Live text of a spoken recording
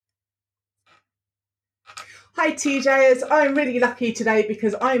Hi TJers, I'm really lucky today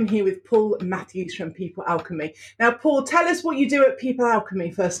because I'm here with Paul Matthews from People Alchemy. Now, Paul, tell us what you do at People Alchemy,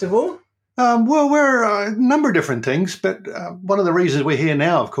 first of all. Well, we're a number of different things, but one of the reasons we're here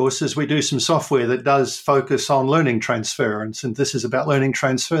now, of course, is we do some software that does focus on learning transfer. And since this is about learning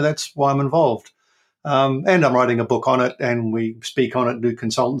transfer, that's why I'm involved. And I'm writing a book on it, and we speak on it, do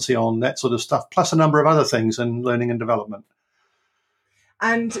consultancy on that sort of stuff, plus a number of other things in learning and development.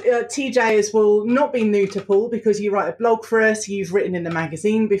 And TJers will not be new to Paul because you write a blog for us, you've written in the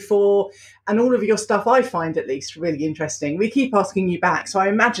magazine before, and all of your stuff I find at least really interesting. We keep asking you back, so I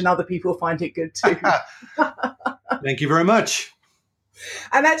imagine other people find it good too. Thank you very much.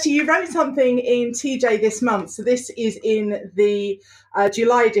 And actually, you wrote something in TJ this month. So this is in the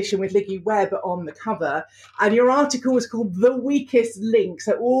July edition with Liggy Webb on the cover. And your article was called The Weakest Link.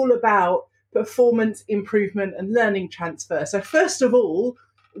 So all about performance improvement and learning transfer. So first of all,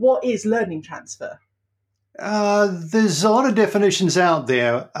 what is learning transfer? There's a lot of definitions out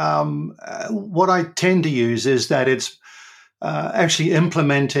there. What I tend to use is that it's actually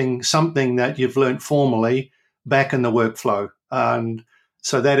implementing something that you've learned formally back in the workflow. And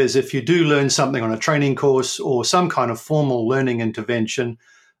so that is, if you do learn something on a training course or some kind of formal learning intervention,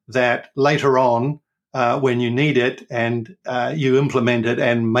 that later on, when you need it and you implement it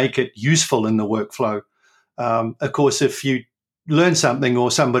and make it useful in the workflow. Of course, if you learn something or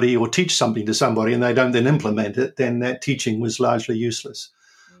teach something to somebody and they don't then implement it, then that teaching was largely useless.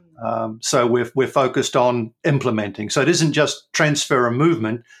 So we're focused on implementing. So it isn't just transfer and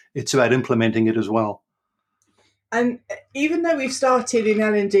movement, it's about implementing it as well. And even though we've started in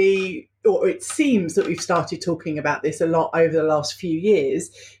L&D, or it seems that we've started talking about this a lot over the last few years,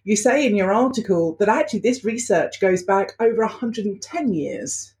 you say in your article that actually this research goes back over 110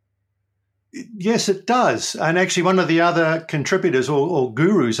 years. Yes, it does. And actually one of the other contributors or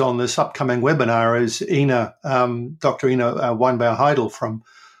gurus on this upcoming webinar is Dr. Ina Weinbauer-Heidel from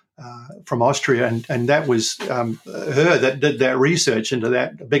Austria. And that was her that did that research into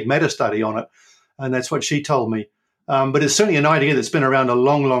that big meta-study on it. And that's what she told me. But it's certainly an idea that's been around a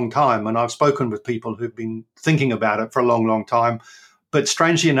long, long time. And I've spoken with people who've been thinking about it for a long, long time. But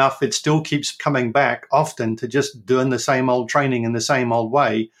strangely enough, it still keeps coming back often to just doing the same old training in the same old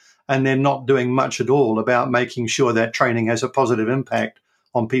way. And they're not doing much at all about making sure that training has a positive impact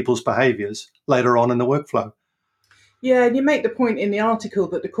on people's behaviors later on in the workflow. Yeah, and you make the point in the article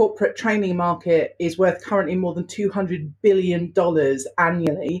that the corporate training market is worth currently more than $200 billion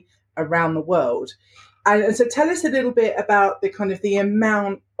annually around the world. And so tell us a little bit about the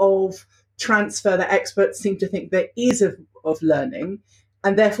amount of transfer that experts seem to think there is of learning.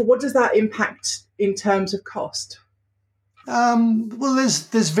 And therefore, what does that impact in terms of cost? Well,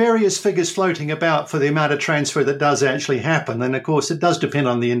 there's various figures floating about for the amount of transfer that does actually happen. And of course, it does depend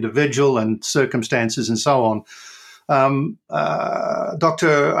on the individual and circumstances and so on.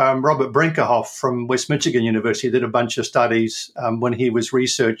 Dr. Robert Brinkerhoff from West Michigan University did a bunch of studies when he was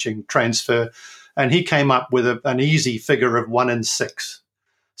researching transfer, and he came up with an easy figure of 1 in 6.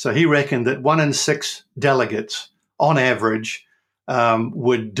 So he reckoned that 1 in 6 delegates, on average,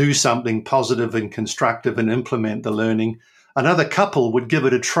 would do something positive and constructive and implement the learning. Another couple would give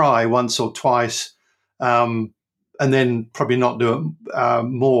it a try once or twice and then probably not do it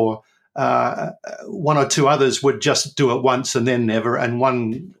more. One or two others would just do it once and then never, and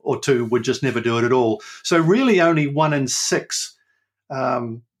one or two would just never do it at all. So really only 1 in 6.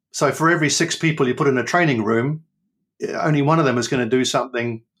 So for every 6 people you put in a training room, only one of them is going to do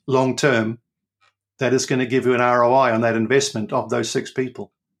something long term that is going to give you an ROI on that investment of those 6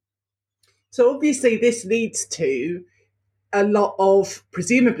 people. So obviously this leads to a lot of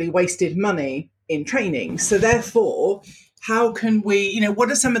presumably wasted money in training. So therefore, how can we,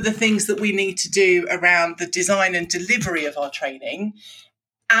 what are some of the things that we need to do around the design and delivery of our training?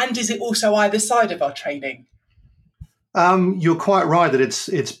 And is it also either side of our training? You're quite right that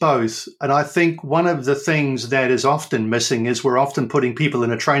it's both. And I think one of the things that is often missing is we're often putting people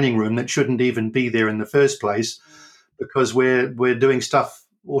in a training room that shouldn't even be there in the first place because we're doing stuff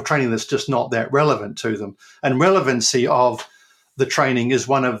or training that's just not that relevant to them. And relevancy of the training is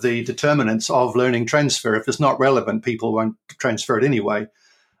one of the determinants of learning transfer. If it's not relevant, people won't transfer it anyway.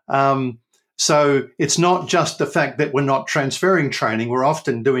 So it's not just the fact that we're not transferring training. We're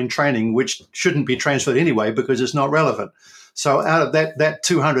often doing training which shouldn't be transferred anyway because it's not relevant. So out of that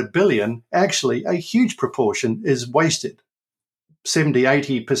 200 billion, actually a huge proportion is wasted. 70,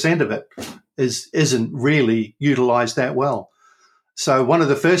 80% of it isn't really utilized that well. So one of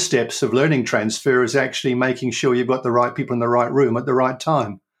the first steps of learning transfer is actually making sure you've got the right people in the right room at the right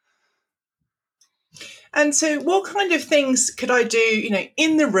time. And so what kind of things could I do,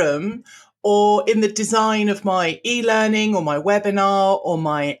 in the room or in the design of my e-learning or my webinar or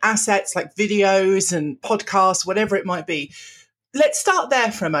my assets like videos and podcasts, whatever it might be. Let's start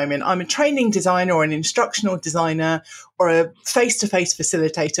there for a moment. I'm a training designer or an instructional designer or a face-to-face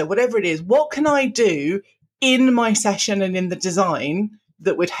facilitator, whatever it is. What can I do in my session and in the design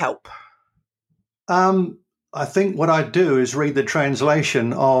that would help? I think what I'd do is read the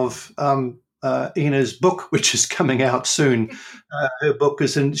translation of Ina's book, which is coming out soon. Her book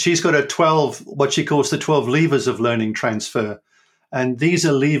is, and she's got what she calls the 12 levers of learning transfer. And these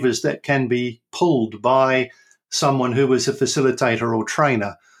are levers that can be pulled by someone who is a facilitator or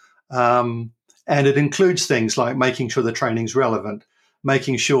trainer. And it includes things like making sure the training's relevant,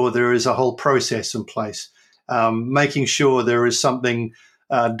 making sure there is a whole process in place, making sure there is something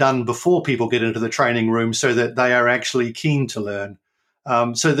done before people get into the training room so that they are actually keen to learn.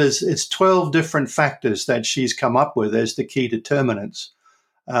 So it's 12 different factors that she's come up with as the key determinants.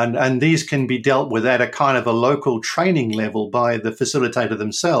 And these can be dealt with at a kind of a local training level by the facilitator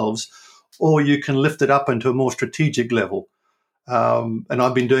themselves, or you can lift it up into a more strategic level. And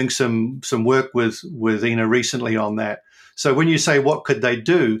I've been doing some work with Ina recently on that. So when you say what could they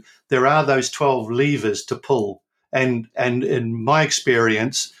do, there are those 12 levers to pull. And in my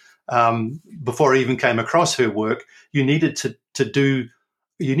experience, before I even came across her work, you needed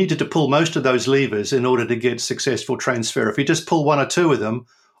to pull most of those levers in order to get successful transfer. If you just pull one or two of them,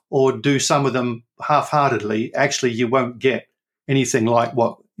 or do some of them half-heartedly, actually you won't get anything like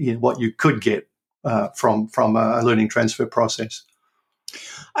what you could get from a learning transfer process.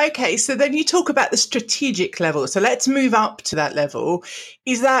 Okay, so then you talk about the strategic level. So let's move up to that level.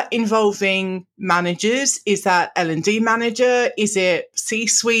 Is that involving managers? Is that L&D manager? Is it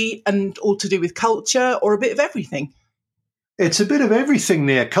C-suite and all to do with culture, or a bit of everything? It's a bit of everything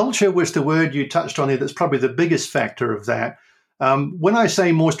there. Culture was the word you touched on there. That's probably the biggest factor of that. When I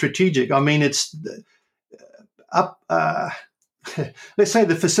say more strategic, I mean it's up. Let's say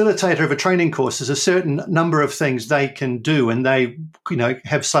the facilitator of a training course, there's a certain number of things they can do and they,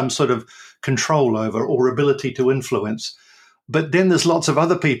 have some sort of control over or ability to influence. But then there's lots of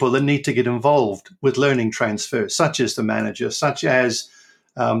other people that need to get involved with learning transfer, such as the manager, such as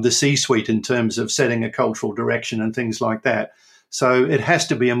the C-suite in terms of setting a cultural direction and things like that. So it has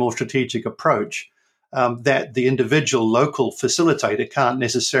to be a more strategic approach that the individual local facilitator can't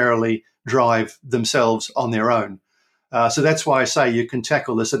necessarily drive themselves on their own. So that's why I say you can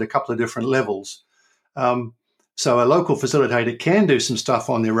tackle this at a couple of different levels. So a local facilitator can do some stuff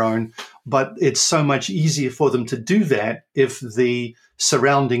on their own, but it's so much easier for them to do that if the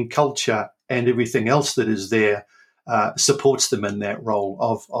surrounding culture and everything else that is there supports them in that role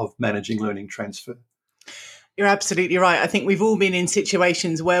of managing learning transfer. You're absolutely right. I think we've all been in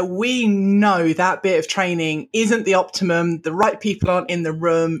situations where we know that bit of training isn't the optimum. The right people aren't in the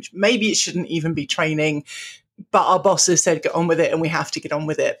room. Maybe it shouldn't even be training. But our boss has said, get on with it, and we have to get on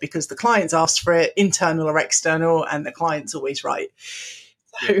with it because the client's asked for it, internal or external, and the client's always right.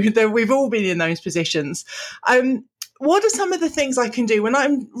 So we've all been in those positions. What are some of the things I can do when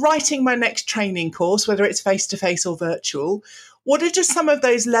I'm writing my next training course, whether it's face-to-face or virtual? What are just some of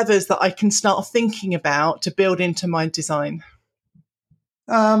those levers that I can start thinking about to build into my design?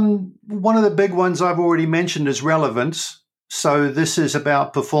 One of the big ones I've already mentioned is relevance. So this is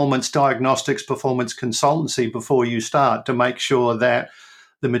about performance diagnostics, performance consultancy before you start to make sure that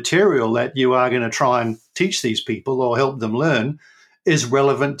the material that you are going to try and teach these people or help them learn is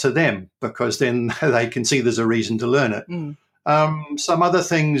relevant to them, because then they can see there's a reason to learn it. Some other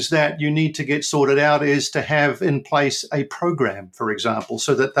things that you need to get sorted out is to have in place a program, for example,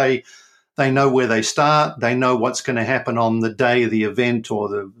 so that they know where they start, they know what's going to happen on the day of the event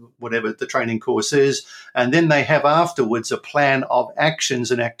or whatever the training course is, and then they have afterwards a plan of actions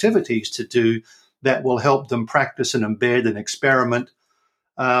and activities to do that will help them practice and embed and experiment.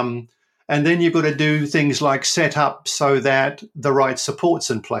 And then you've got to do things like set up so that the right support's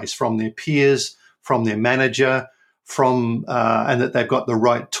in place from their peers, from their manager, and that they've got the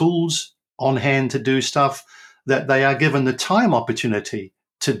right tools on hand to do stuff, that they are given the time opportunity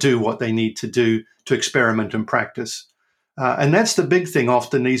to do what they need to do to experiment and practice. And that's the big thing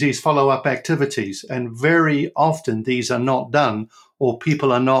often, these follow-up activities. And very often these are not done, or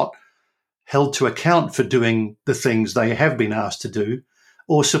people are not held to account for doing the things they have been asked to do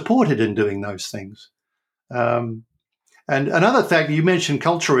or supported in doing those things. And another fact, you mentioned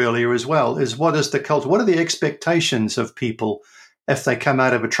culture earlier as well, is what is the culture? What are the expectations of people if they come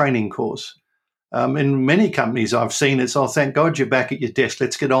out of a training course? In many companies I've seen, it's, oh, thank God you're back at your desk.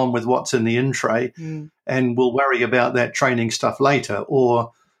 Let's get on with what's in the in-tray and we'll worry about that training stuff later.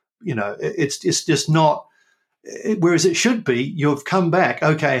 Or, it's just not whereas it should be, you've come back,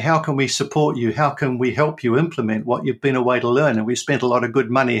 okay, how can we support you? How can we help you implement what you've been away to learn? And we spent a lot of good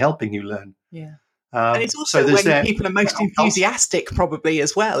money helping you learn. Yeah. And it's also so there's when that, people are most enthusiastic, probably,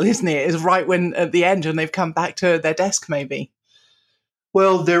 as well, isn't it? It's right when at the end when they've come back to their desk, maybe.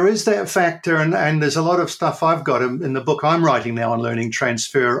 Well, there is that factor, and there's a lot of stuff I've got in the book I'm writing now on learning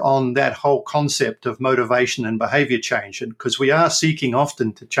transfer on that whole concept of motivation and behavior change, because we are seeking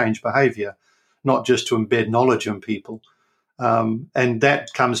often to change behavior, not just to embed knowledge in people. And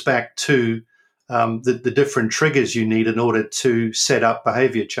that comes back to the different triggers you need in order to set up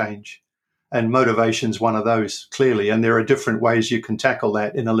behavior change. And motivation is one of those, clearly. And there are different ways you can tackle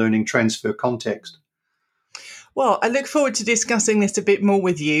that in a learning transfer context. Well, I look forward to discussing this a bit more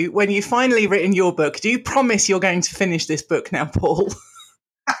with you when you've finally written your book. Do you promise you're going to finish this book now, Paul?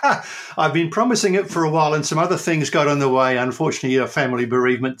 I've been promising it for a while, and some other things got in the way. Unfortunately, a family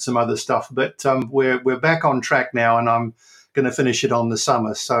bereavement, some other stuff. But we're back on track now, and I'm going to finish it on the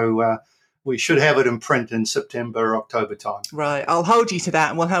summer. So we should have it in print in September, October time. Right. I'll hold you to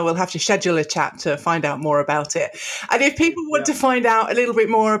that, and we'll have to schedule a chat to find out more about it. And if people want to find out a little bit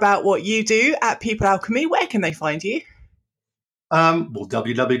more about what you do at People Alchemy, where can they find you?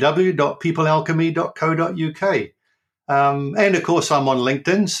 www.peoplealchemy.co.uk. And of course, I'm on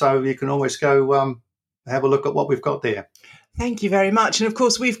LinkedIn, so you can always go have a look at what we've got there. Thank you very much. And of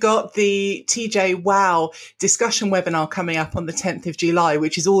course, we've got the TJ Wow discussion webinar coming up on the 10th of July,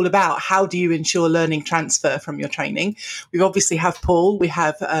 which is all about how do you ensure learning transfer from your training. We obviously have Paul, we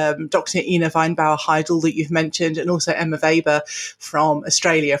have Dr. Ina Weinbauer-Heidel that you've mentioned, and also Emma Weber from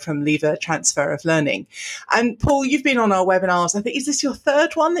Australia from Lever Transfer of Learning. And Paul, you've been on our webinars. I think, is this your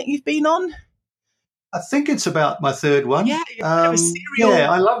third one that you've been on? I think it's about my third one. Yeah, I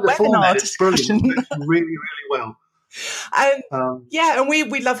love the format. It's brilliant. It's really, really well. And and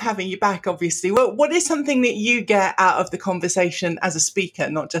we love having you back, obviously. Well, what is something that you get out of the conversation as a speaker,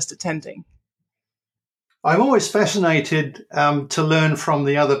 not just attending? I'm always fascinated to learn from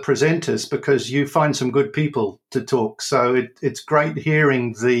the other presenters, because you find some good people to talk. So it's great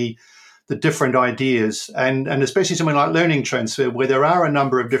hearing the different ideas, and especially something like learning transfer, where there are a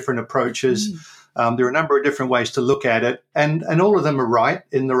number of different approaches. There are a number of different ways to look at it, and all of them are right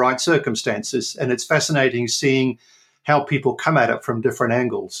in the right circumstances. And it's fascinating seeing how people come at it from different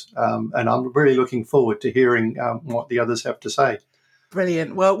angles. And I'm really looking forward to hearing what the others have to say.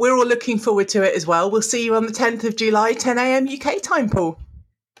 Brilliant. Well, we're all looking forward to it as well. We'll see you on the 10th of July, 10 a.m. UK time, Paul.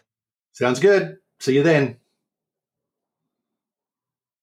 Sounds good. See you then.